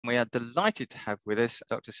We are delighted to have with us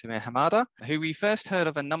Dr. Samir Hamada, who we first heard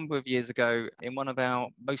of a number of years ago in one of our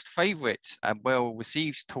most favourite and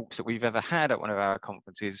well-received talks that we've ever had at one of our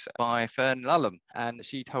conferences by Fern Lulham. And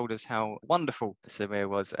she told us how wonderful Samir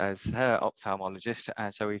was as her ophthalmologist.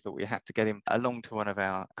 And so we thought we had to get him along to one of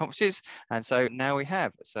our conferences. And so now we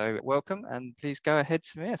have. So welcome, and please go ahead,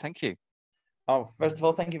 Samir. Thank you. Oh, first of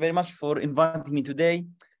all, thank you very much for inviting me today.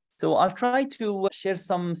 So I'll try to share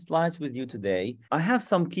some slides with you today. I have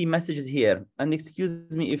some key messages here, and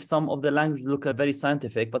excuse me if some of the language look very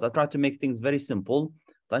scientific, but I'll try to make things very simple.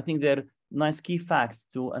 I think they're nice key facts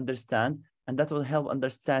to understand, and that will help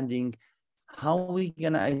understanding how we're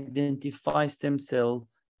going to identify stem cell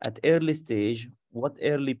at early stage, what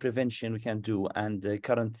early prevention we can do, and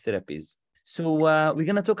current therapies. So we're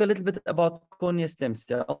going to talk a little bit about cornea stem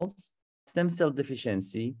cells, stem cell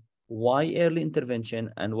deficiency, why early intervention,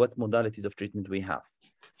 and what modalities of treatment we have.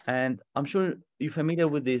 And I'm sure you're familiar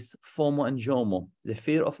with this FOMO and JOMO, the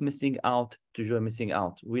fear of missing out to joy missing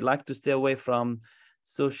out. We like to stay away from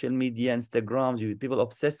social media, Instagrams, people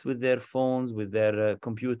obsessed with their phones, with their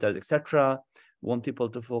computers, etc., want people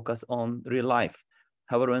to focus on real life.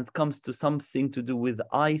 However, when it comes to something to do with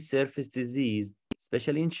eye surface disease,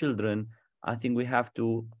 especially in children, I think we have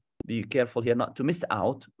to be careful here not to miss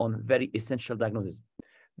out on very essential diagnosis,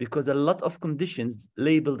 because a lot of conditions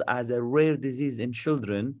labeled as a rare disease in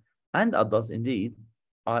children and adults indeed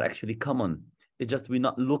are actually common. It's just we're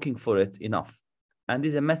not looking for it enough. And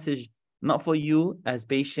this is a message not for you as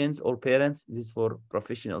patients or parents, this is for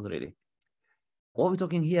professionals really. What we're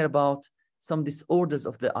talking here about some disorders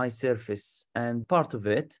of the eye surface, and part of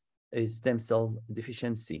it is stem cell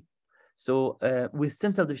deficiency. So with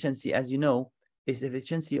stem cell deficiency, as you know, is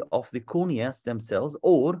deficiency of the cornea stem cells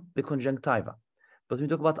or the conjunctiva. But when we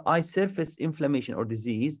talk about eye surface inflammation or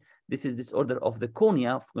disease, this is disorder of the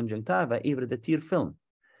cornea, of conjunctiva, either the tear film.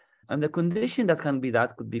 And the condition that can be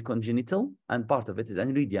that could be congenital, and part of it is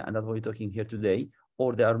aniridia, and that's what we're talking here today,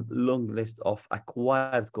 or there are long list of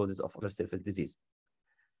acquired causes of ocular surface disease.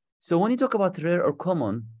 So when you talk about rare or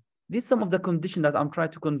common, these are some of the conditions that I'm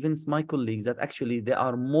trying to convince my colleagues that actually they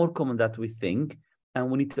are more common than we think, and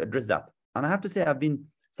we need to address that. And I have to say I've been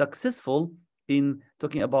successful in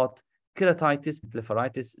talking about keratitis,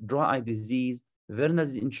 blepharitis, dry eye disease, Vernal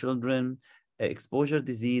disease in children, exposure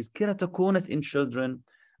disease, keratoconus in children.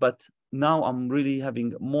 But now I'm really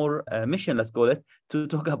having more mission, let's call it, to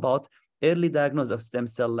talk about early diagnosis of stem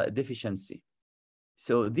cell deficiency.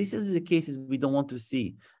 So this is the cases we don't want to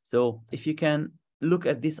see. So if you can look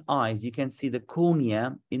at these eyes, you can see the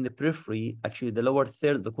cornea in the periphery, actually the lower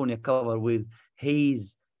third of the cornea covered with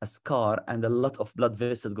haze, a scar, and a lot of blood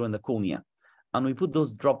vessels growing in the cornea. And we put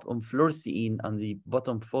those drop on fluorescein on the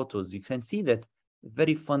bottom photos. You can see that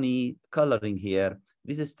very funny coloring here.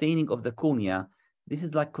 This is staining of the cornea. This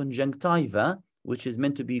is like conjunctiva, which is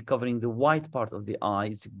meant to be covering the white part of the eye.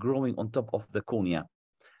 It's growing on top of the cornea.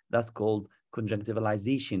 That's called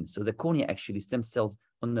conjunctivalization. So the cornea actually, stem cells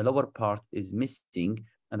on the lower part is missing.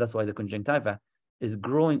 And that's why the conjunctiva is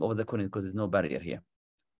growing over the cornea because there's no barrier here.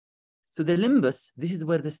 So the limbus, this is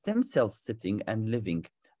where the stem cells sitting and living.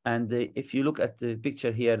 And if you look at the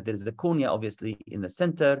picture here, there's the cornea obviously in the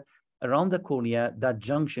center. Around the cornea, that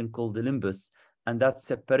junction called the limbus, and that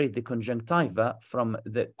separates the conjunctiva from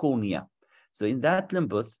the cornea. So in that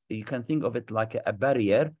limbus, you can think of it like a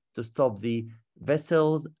barrier to stop the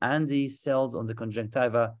vessels and the cells on the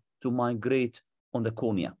conjunctiva to migrate on the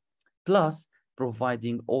cornea, plus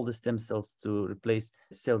providing all the stem cells to replace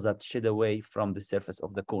cells that shed away from the surface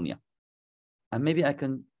of the cornea. And maybe I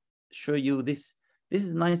can show you this. This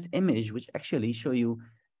is a nice image, which actually show you,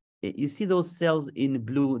 you see those cells in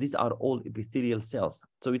blue, these are all epithelial cells.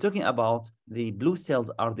 So we're talking about the blue cells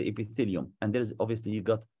are the epithelium. And there's obviously, you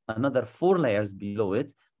got another 4 layers below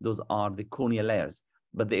it. Those are the cornea layers.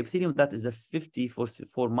 But the epithelium, that is a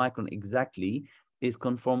 54 micron exactly, is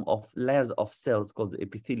conformed of layers of cells called the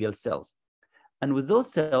epithelial cells. And with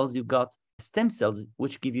those cells, you've got stem cells,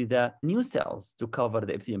 which give you the new cells to cover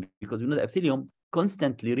the epithelium, because we know the epithelium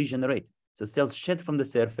constantly regenerate. So cells shed from the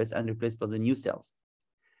surface and replaced by the new cells.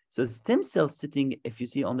 So stem cells sitting, if you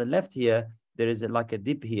see on the left here, there is like a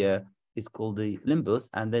dip here, it's called the limbus,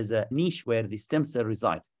 and there's a niche where the stem cell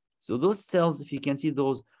reside. So those cells, if you can see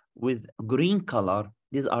those with green color,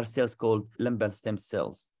 these are cells called limbal stem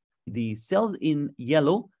cells. The cells in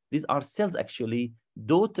yellow, these are cells actually,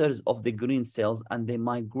 daughters of the green cells, and they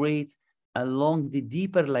migrate along the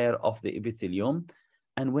deeper layer of the epithelium.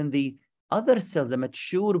 And when the other cells, the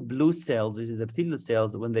mature blue cells, this is epithelial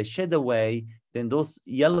cells, when they shed away, then those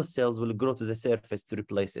yellow cells will grow to the surface to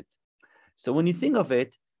replace it. So when you think of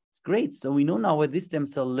it, it's great. So we know now where this stem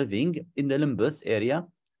cell living in the limbus area,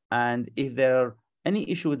 And if there are any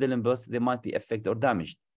issue with the limbus, they might be affected or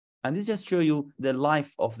damaged. And this just show you the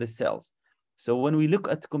life of the cells. So when we look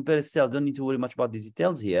at compared cells, don't need to worry much about the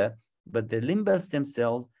details here, but the limbal stem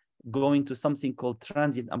cells going to something called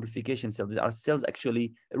transient amplification cells. They are cells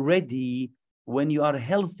actually ready when you are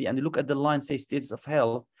healthy, and you look at the line, say status of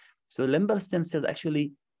health. So limbal stem cells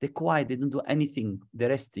actually, they're quiet, they don't do anything, they're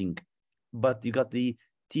resting. But you got the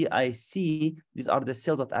TIC, these are the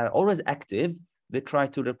cells that are always active. They try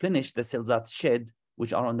to replenish the cells that shed,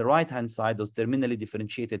 which are on the right-hand side, those terminally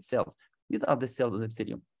differentiated cells. These are the cells of the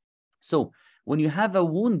epithelium. So when you have a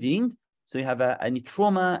wounding, so you have any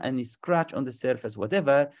trauma, any scratch on the surface,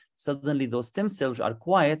 whatever, suddenly those stem cells are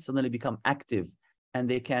quiet, suddenly become active, and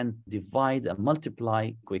they can divide and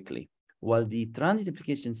multiply quickly. While the transient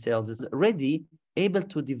amplification cells is ready, able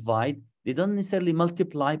to divide, they don't necessarily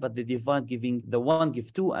multiply, but they divide, giving the 1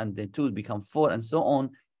 give 2, and the 2 become 4, and so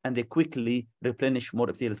on, and they quickly replenish more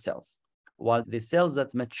epithelial cells. While the cells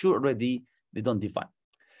that mature already, they don't divide.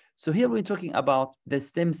 So here we're talking about the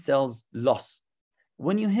stem cells loss.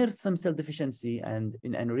 When you hear stem cell deficiency and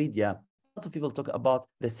in Aniridia, a lot of people talk about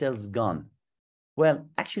the cells gone. Well,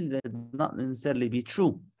 actually, that would not necessarily be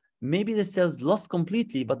true. Maybe the cells lost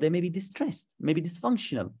completely, but they may be distressed, maybe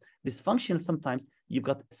dysfunctional. Dysfunctional, sometimes you've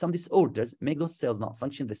got some disorders, make those cells not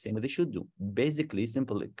function the same way they should do. Basically,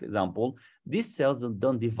 simple example, these cells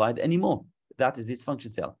don't divide anymore. That is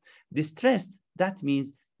dysfunction cell. Distressed, that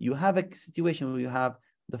means you have a situation where you have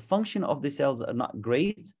the function of the cells are not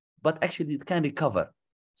great, but actually it can recover.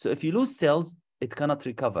 So if you lose cells, it cannot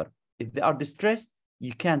recover. If they are distressed,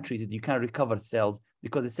 you can't treat it, you can't recover cells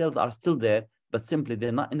because the cells are still there, but simply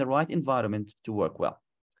they're not in the right environment to work well.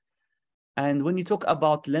 And when you talk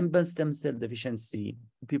about limbal stem cell deficiency,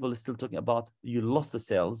 people are still talking about you lost the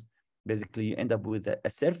cells. Basically, you end up with a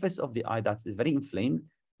surface of the eye that is very inflamed.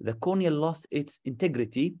 The cornea lost its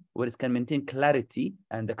integrity, where it can maintain clarity,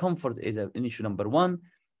 and the comfort is an issue number one.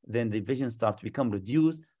 Then the vision starts to become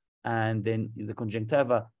reduced, and then the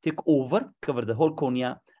conjunctiva take over, cover the whole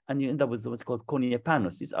cornea, and you end up with what's called cornea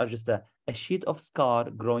panos. These are just a sheet of scar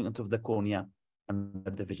growing onto the cornea under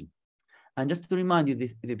the vision. And just to remind you, the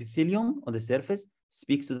epithelium on the surface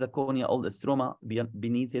speaks to the cornea, all the stroma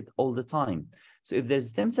beneath it all the time. So if there's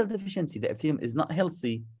stem cell deficiency, the epithelium is not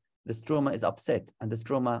healthy, the stroma is upset, and the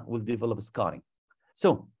stroma will develop scarring.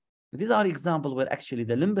 So these are examples where actually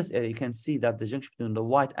the limbus area, you can see that the junction between the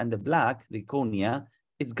white and the black, the cornea,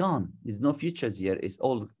 it's gone. There's no features here. It's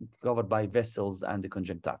all covered by vessels and the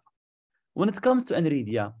conjunctiva. When it comes to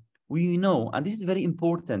Aniridia, we know, and this is very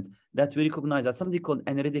important, that we recognize that something called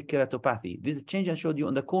aniridic keratopathy. This change I showed you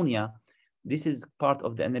on the cornea, this is part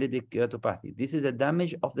of the aniridic keratopathy. This is a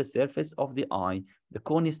damage of the surface of the eye, the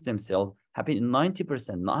cornea stem cells, happen in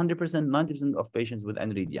 90%, not 100%, 90% of patients with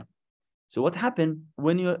Aniridia. So what happened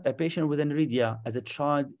when you're a patient with Aniridia as a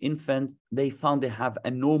child, infant, they found they have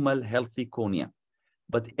a normal, healthy cornea.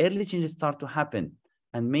 But early changes start to happen,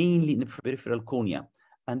 and mainly in the peripheral cornea.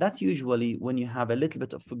 And that's usually when you have a little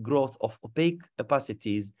bit of growth of opaque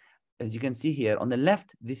opacities. As you can see here on the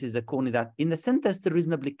left, this is a cornea that in the center is still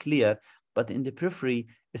reasonably clear, but in the periphery,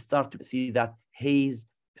 you start to see that haze,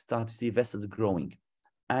 start to see vessels growing.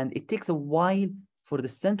 And it takes a while for the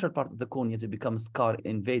central part of the cornea to become scar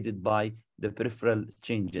invaded by the peripheral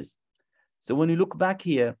changes. So when you look back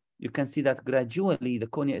here, you can see that gradually the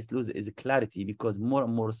cornea is losing its clarity because more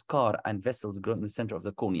and more scar and vessels grow in the center of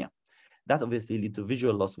the cornea. That obviously leads to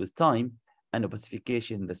visual loss with time and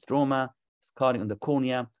opacification in the stroma, scarring on the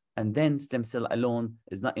cornea, and then stem cell alone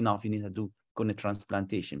is not enough. You need to do cornea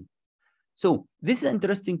transplantation. So this is an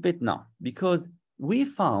interesting bit now because we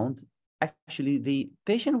found actually the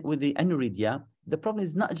patient with the Aniridia, the problem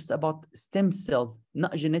is not just about stem cells,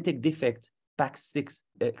 not genetic defect, PAX6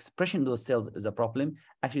 expression of those cells is a problem.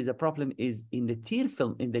 Actually, the problem is in the tear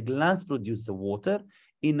film, in the glands produce the water,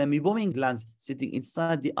 in the meibomian glands sitting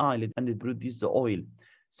inside the eyelid, and they produce the oil.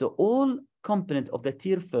 So all components of the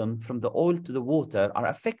tear film, from the oil to the water, are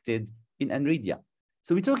affected in Aniridia.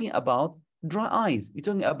 So we're talking about dry eyes. We're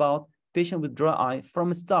talking about patient with dry eye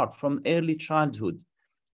from start, from early childhood.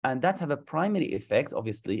 And that have a primary effect,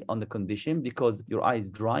 obviously, on the condition because your eye is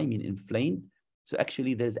dry, meaning inflamed. So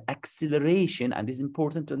actually there's acceleration, and this is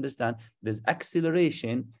important to understand, there's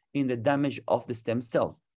acceleration in the damage of the stem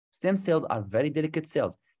cells. Stem cells are very delicate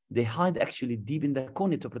cells. They hide actually deep in the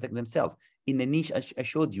cornea to protect themselves. In the niche I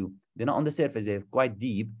showed you, they're not on the surface, they're quite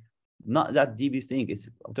deep. Not that deep you think,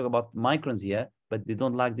 I'm talking about microns here, but they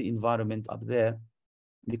don't like the environment up there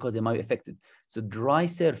because they might be affected. So dry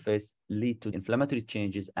surface lead to inflammatory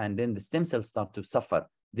changes, and then the stem cells start to suffer.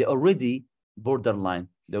 They're already borderline,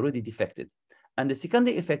 they're already defected. And the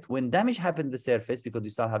secondary effect, when damage happens to the surface, because you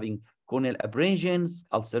start having corneal abrasions,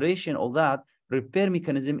 ulceration, all that, repair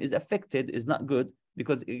mechanism is affected, is not good,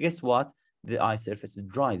 because guess what? The eye surface is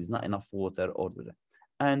dry. There's not enough water or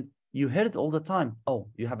and you hear it all the time. Oh,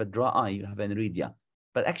 you have a dry eye, you have aniridia.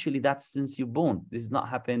 But actually, that's since you're born. This has not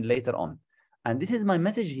happened later on. And this is my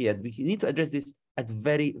message here. We need to address this at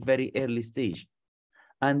very, very early stage.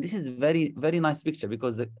 And this is very, very nice picture,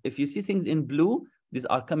 because if you see things in blue, these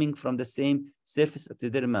are coming from the same surface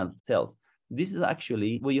ectodermal cells. This is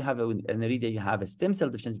actually where you have an aniridia, you have a stem cell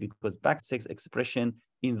deficiency, because back-sex expression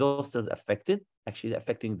in those cells affected, actually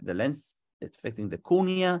affecting the lens, it's affecting the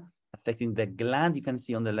cornea, affecting the gland you can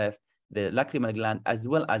see on the left, the lacrimal gland, as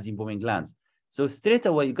well as involving glands. So straight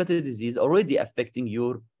away, you got a disease already affecting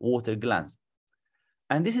your water glands.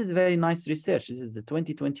 And this is very nice research. This is the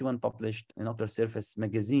 2021 published in Ocular Surface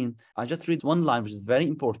magazine. I just read one line, which is very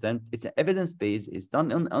important. It's an evidence-based. It's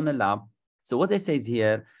done on a lab. So what they say is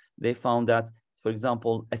here, they found that, for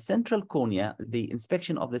example, a central cornea, the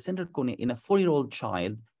inspection of the central cornea in a 4-year-old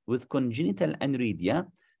child with congenital aniridia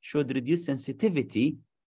showed reduced sensitivity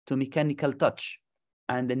to mechanical touch.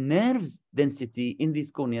 And the nerves density in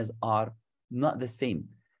these corneas are not the same.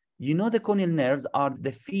 You know, the corneal nerves are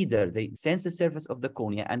the feeder. They sense the surface of the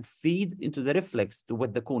cornea and feed into the reflex to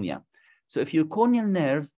wet the cornea. So if your corneal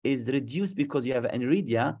nerves is reduced because you have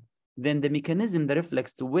aniridia, then the mechanism, the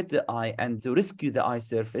reflex to wet the eye and to rescue the eye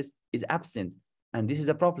surface is absent. And this is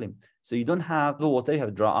a problem. So you don't have the water, you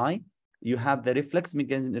have dry eye, you have the reflex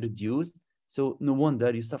mechanism reduced. So no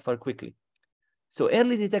wonder you suffer quickly. So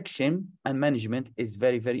early detection and management is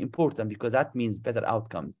very, very important, because that means better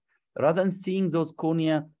outcomes. Rather than seeing those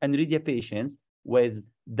cornea aniridia patients with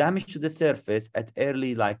damage to the surface at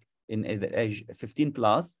early, like in the age 15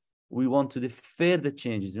 plus, we want to defer the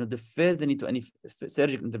changes, defer the need to any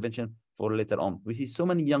surgical intervention for later on. We see so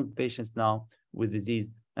many young patients now with disease.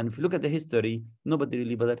 And if you look at the history, nobody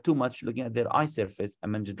really bothered too much looking at their eye surface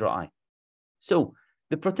and manage dry eye. So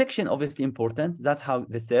the protection, obviously important. That's how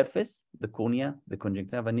the surface, the cornea, the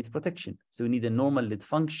conjunctiva needs protection. So we need a normal lid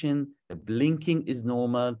function. The blinking is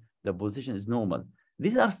normal. The position is normal.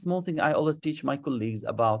 These are small things I always teach my colleagues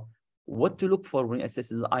about what to look for when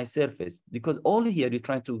assessing the eye surface, because all here you're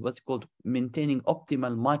trying to what's called maintaining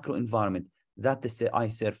optimal microenvironment, that is the eye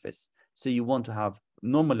surface. So you want to have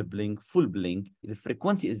normal blink, full blink, the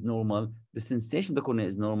frequency is normal, the sensation of the cornea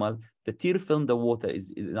is normal, the tear film, the water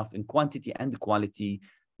is enough in quantity and quality,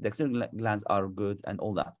 the external glands are good and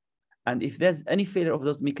all that. And if there's any failure of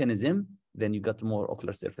those mechanisms, then you got more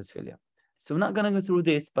ocular surface failure. So we're not going to go through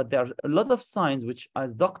this, but there are a lot of signs which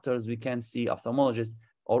as doctors, we can see ophthalmologists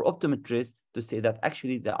or optometrists to say that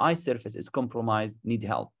actually the eye surface is compromised, need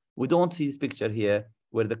help. We don't see this picture here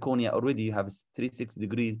where the cornea already you have 360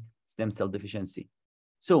 degrees stem cell deficiency.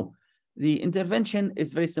 So the intervention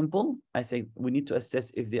is very simple. I say we need to assess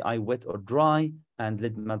if the eye wet or dry and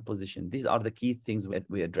lid malposition. These are the key things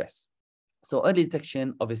we address. So early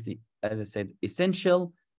detection, obviously, as I said,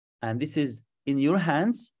 essential. And this is in your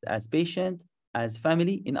hands as patient, as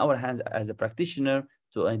family, in our hands as a practitioner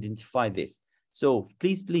to identify this. So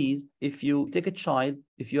please, if you take a child,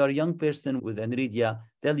 if you are a young person with aniridia,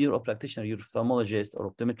 tell your practitioner, your ophthalmologist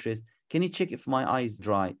or optometrist, can you check if my eye is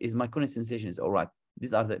dry? Is my cornea sensation is all right?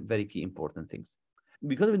 These are the very key important things.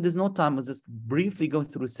 Because there's no time, let's just briefly go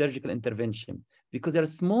through surgical intervention, because there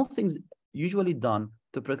are small things usually done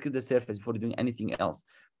to protect the surface before doing anything else.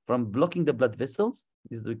 From blocking the blood vessels,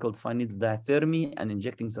 this is called fine needle diathermy, and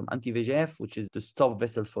injecting some anti-VEGF, which is to stop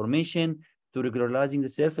vessel formation, to regularizing the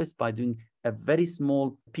surface by doing a very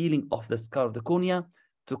small peeling of the scar of the cornea,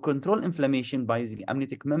 to control inflammation by using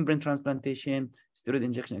amniotic membrane transplantation, steroid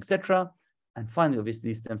injection, etc. And finally,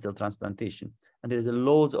 obviously, stem cell transplantation. And there's a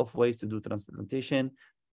loads of ways to do transplantation.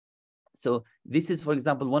 So this is, for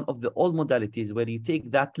example, one of the old modalities where you take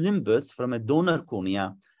that limbus from a donor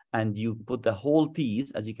cornea and you put the whole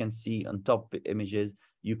piece, as you can see on top images,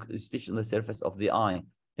 you stitch on the surface of the eye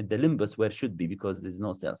and the limbus where it should be because there's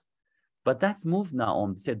no cells. But that's moved now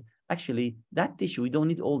on. Said, actually, that tissue, we don't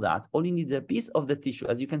need all that. All you need is a piece of the tissue.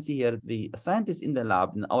 As you can see here, the scientist in the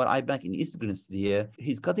lab, in our eye bank in East Green here,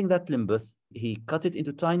 he's cutting that limbus. He cut it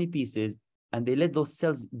into tiny pieces, and they let those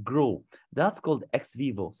cells grow. That's called ex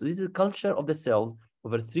vivo. So this is a culture of the cells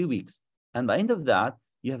over 3 weeks. And by the end of that,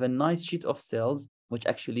 you have a nice sheet of cells which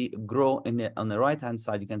actually grow on the right-hand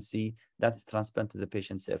side. You can see that is transplanted to the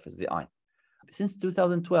patient's surface of the eye. Since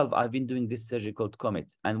 2012, I've been doing this surgery called COMET.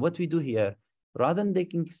 And what we do here, rather than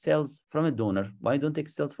taking cells from a donor, why don't take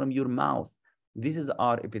cells from your mouth? This is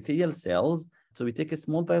our epithelial cells. So we take a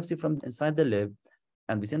small biopsy from inside the lid,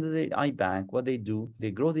 and we send to the eye bank. What they do,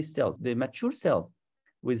 they grow these cells. They mature cells.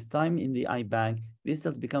 with time in the eye bank, these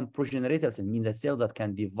cells become progenitor cells, meaning the cells that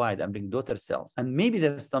can divide and bring daughter cells. And maybe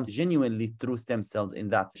there's some genuinely true stem cells in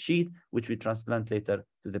that sheet, which we transplant later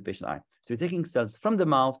to the patient eye. So we're taking cells from the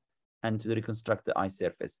mouth and to reconstruct the eye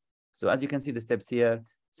surface. So as you can see the steps here,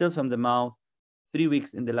 cells from the mouth, 3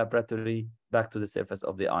 weeks in the laboratory, back to the surface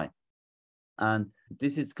of the eye. And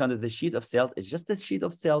this is kind of the sheet of cells. It's just a sheet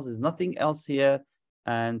of cells. There's nothing else here.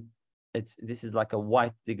 And this is like a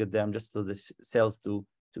white diagram just so the cells to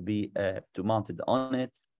be mounted on it,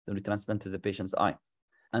 then we transplant to the patient's eye.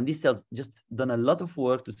 And these cells just done a lot of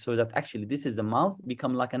work to show that actually this is the mouth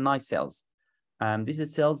become like an eye cells. And these are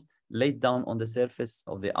cells laid down on the surface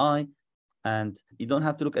of the eye. And you don't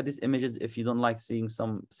have to look at these images if you don't like seeing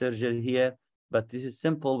some surgery here, but this is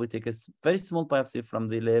simple. We take a very small biopsy from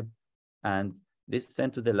the lip and this is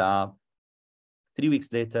sent to the lab. 3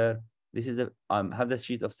 weeks later, this is have the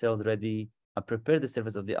sheet of cells ready. I prepare the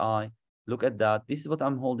surface of the eye. Look at that. This is what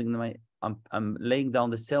I'm holding. I'm laying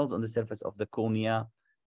down the cells on the surface of the cornea.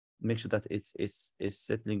 Make sure that it's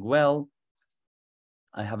settling well.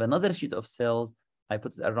 I have another sheet of cells. I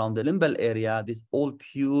put it around the limbal area. These all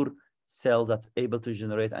pure cells that are able to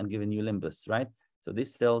generate and give a new limbus, right? So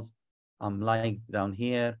these cells, I'm lying down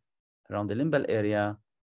here around the limbal area,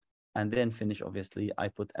 and then finish, obviously, I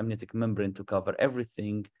put amniotic membrane to cover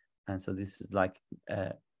everything. And so this is like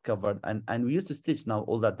covered. And we used to stitch, now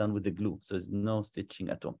all that done with the glue. So there's no stitching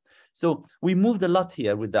at all. So we moved a lot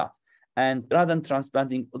here with that. And rather than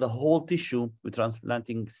transplanting the whole tissue, we're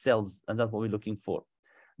transplanting cells, and that's what we're looking for.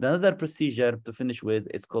 The other procedure to finish with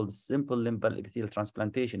is called simple limbal epithelial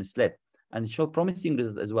transplantation, SLET, and it showed promising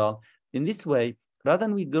results as well. In this way, rather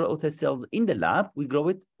than we grow the cells in the lab, we grow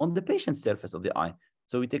it on the patient's surface of the eye.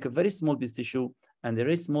 So we take a very small piece of tissue and the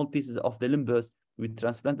very small pieces of the limbus, we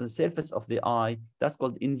transplant on the surface of the eye. That's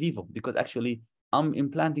called in vivo, because actually I'm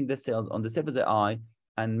implanting the cells on the surface of the eye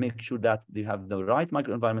and make sure that they have the right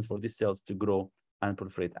microenvironment for these cells to grow and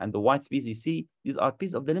proliferate. And the white pieces you see, these are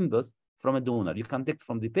pieces of the limbus from a donor. You can take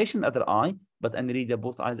from the patient other eye, but Aniridia,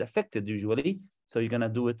 both eyes affected usually. So you're gonna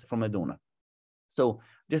do it from a donor. So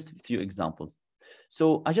just a few examples.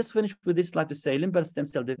 So I just finished with this slide to say limbal stem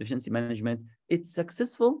cell deficiency management, it's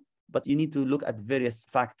successful, but you need to look at various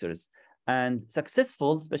factors. And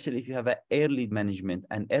successful, especially if you have an early management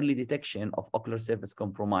and early detection of ocular surface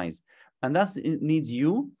compromise. And that needs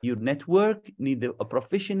your network, need the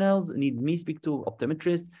professionals, need me, speak to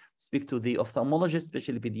optometrists, speak to the ophthalmologist,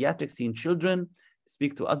 especially pediatrics, seeing children,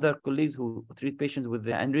 speak to other colleagues who treat patients with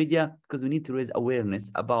the Aniridia, because we need to raise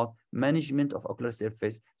awareness about management of ocular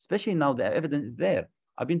surface, especially now the evidence is there.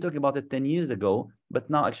 I've been talking about it 10 years ago, but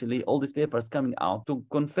now actually all these papers coming out to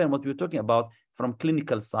confirm what we were talking about from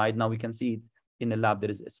clinical side. Now we can see it in the lab,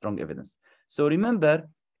 there is strong evidence. So remember,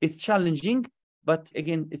 it's challenging, but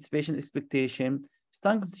again, it's patient expectation. It's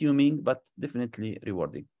time consuming, but definitely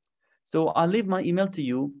rewarding. So I'll leave my email to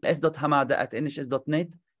you, s.hamada@nhs.net.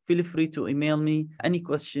 Feel free to email me any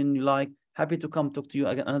question you like. Happy to come talk to you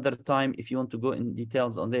again another time if you want to go in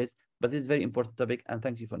details on this. But it's a very important topic, and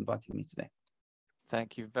thank you for inviting me today.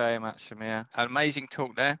 Thank you very much, Samir. An amazing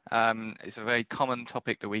talk there. It's a very common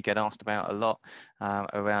topic that we get asked about a lot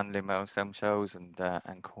around limbal stem cells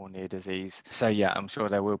and cornea disease. So yeah, I'm sure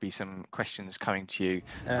there will be some questions coming to you.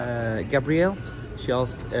 Gabrielle, she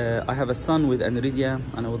asked, I have a son with Aniridia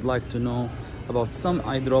and I would like to know about some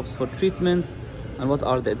eye drops for treatment and what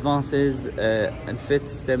are the advances and fit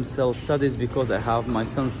stem cell studies, because I have my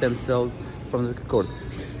son's stem cells from the cord.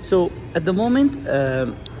 So at the moment,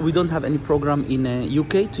 we don't have any program in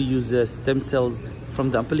UK to use stem cells from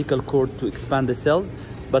the umbilical cord to expand the cells,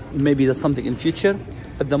 but maybe that's something in future.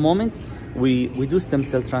 At the moment, we do stem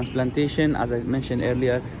cell transplantation. As I mentioned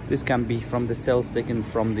earlier, this can be from the cells taken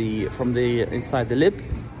from the inside the lip,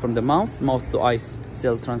 from the mouth to eye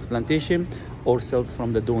cell transplantation, or cells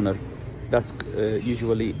from the donor. That's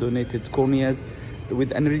usually donated corneas.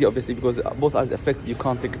 With Aniridia, obviously, because both eyes affected, you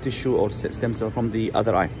can't take tissue or stem cell from the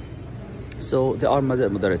other eye. So there are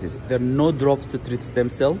modalities. There are no drops to treat stem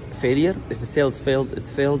cells failure. If a cell's failed, it's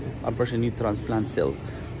failed. Unfortunately, you need to transplant cells.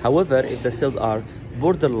 However, if the cells are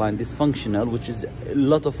borderline dysfunctional, which is a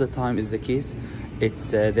lot of the time is the case,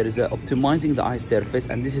 it's there is a optimizing the eye surface,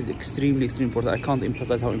 and this is extremely important. I can't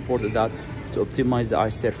emphasize how important that to optimize the eye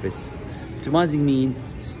surface. Optimizing means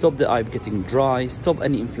stop the eye getting dry, stop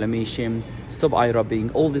any inflammation, stop eye rubbing,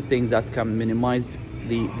 all the things that can minimize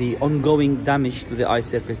the ongoing damage to the eye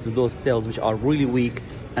surface, to those cells which are really weak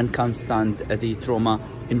and can't stand the trauma,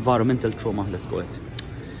 environmental trauma, let's call it.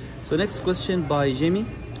 So next question by Jamie.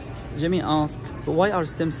 Jamie asked, why are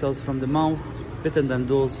stem cells from the mouth better than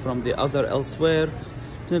those from the other elsewhere?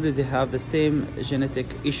 Maybe they have the same genetic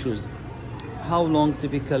issues. How long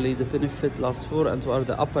typically the benefit lasts for, and what are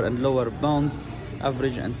the upper and lower bounds,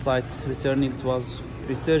 average and site returning towards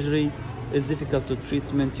pre-surgery? Is difficult to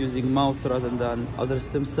treatment using mouth rather than other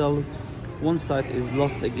stem cells. One site is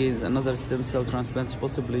lost against another stem cell transplant,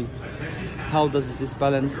 possibly. How does this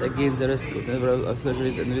balance against the risk of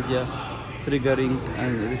surgeries, Aniridia triggering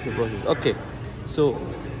and the process? Okay, so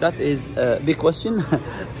that is a big question.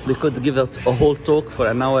 We could give out a whole talk for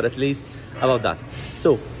an hour at least about that.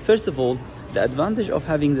 So first of all, the advantage of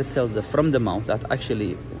having the cells from the mouth, that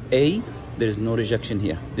actually there is no rejection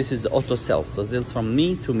here. This is auto cells, so cells from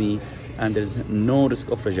me to me, and there is no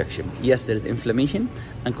risk of rejection. Yes, there is inflammation,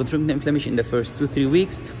 and controlling the inflammation in the first 2-3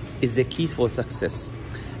 weeks is the key for success.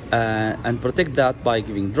 And protect that by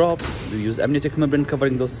giving drops. We use amniotic membrane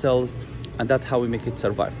covering those cells, and that's how we make it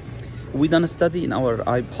survive. We done a study in our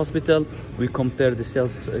eye hospital. We compare the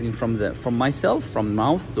cells from myself, from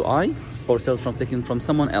mouth to eye, or cells taken from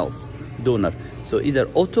someone else, donor. So either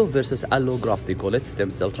auto versus allograft, they call it,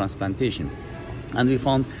 stem cell transplantation. And we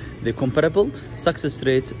found the comparable success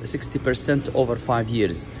rate 60% over 5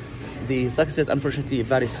 years. The success rate unfortunately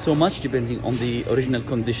varies so much depending on the original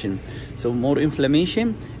condition. So more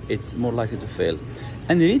inflammation, it's more likely to fail.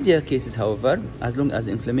 Aniridia cases, however, as long as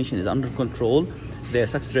inflammation is under control, the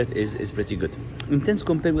success rate is pretty good. In terms of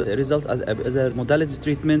comparing with the results as a modality of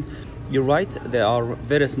treatment, you're right, there are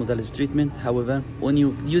various modalities of treatment. However, when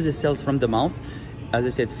you use the cells from the mouth, as I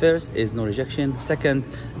said, first is no rejection. Second,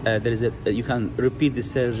 you can repeat the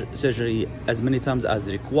surgery as many times as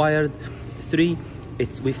required. 3,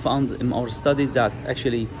 we found in our studies that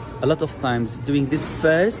actually a lot of times doing this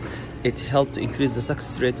first, it helped to increase the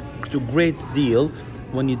success rate to a great deal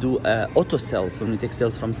when you do auto cells, when you take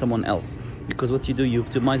cells from someone else. Because what you do, you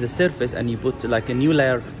optimize the surface and you put like a new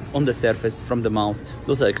layer on the surface from the mouth.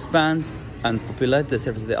 Those are expand and populate the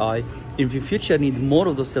surface of the eye. If you future need more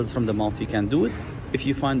of those cells from the mouth, you can do it. If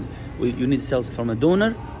you find you need cells from a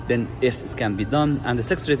donor, then yes, it can be done, and the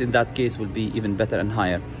success rate in that case will be even better and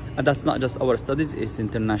higher. And that's not just our studies, it's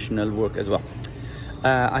international work as well.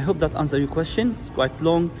 I hope that answered your question. It's quite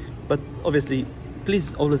long, but obviously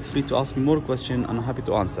please always free to ask me more questions, and I'm happy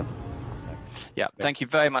to answer. Yeah, thank you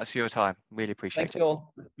very much for your time. Really appreciate it. Thank you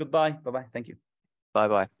all. Goodbye. Bye-bye. Thank you.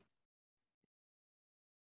 Bye-bye.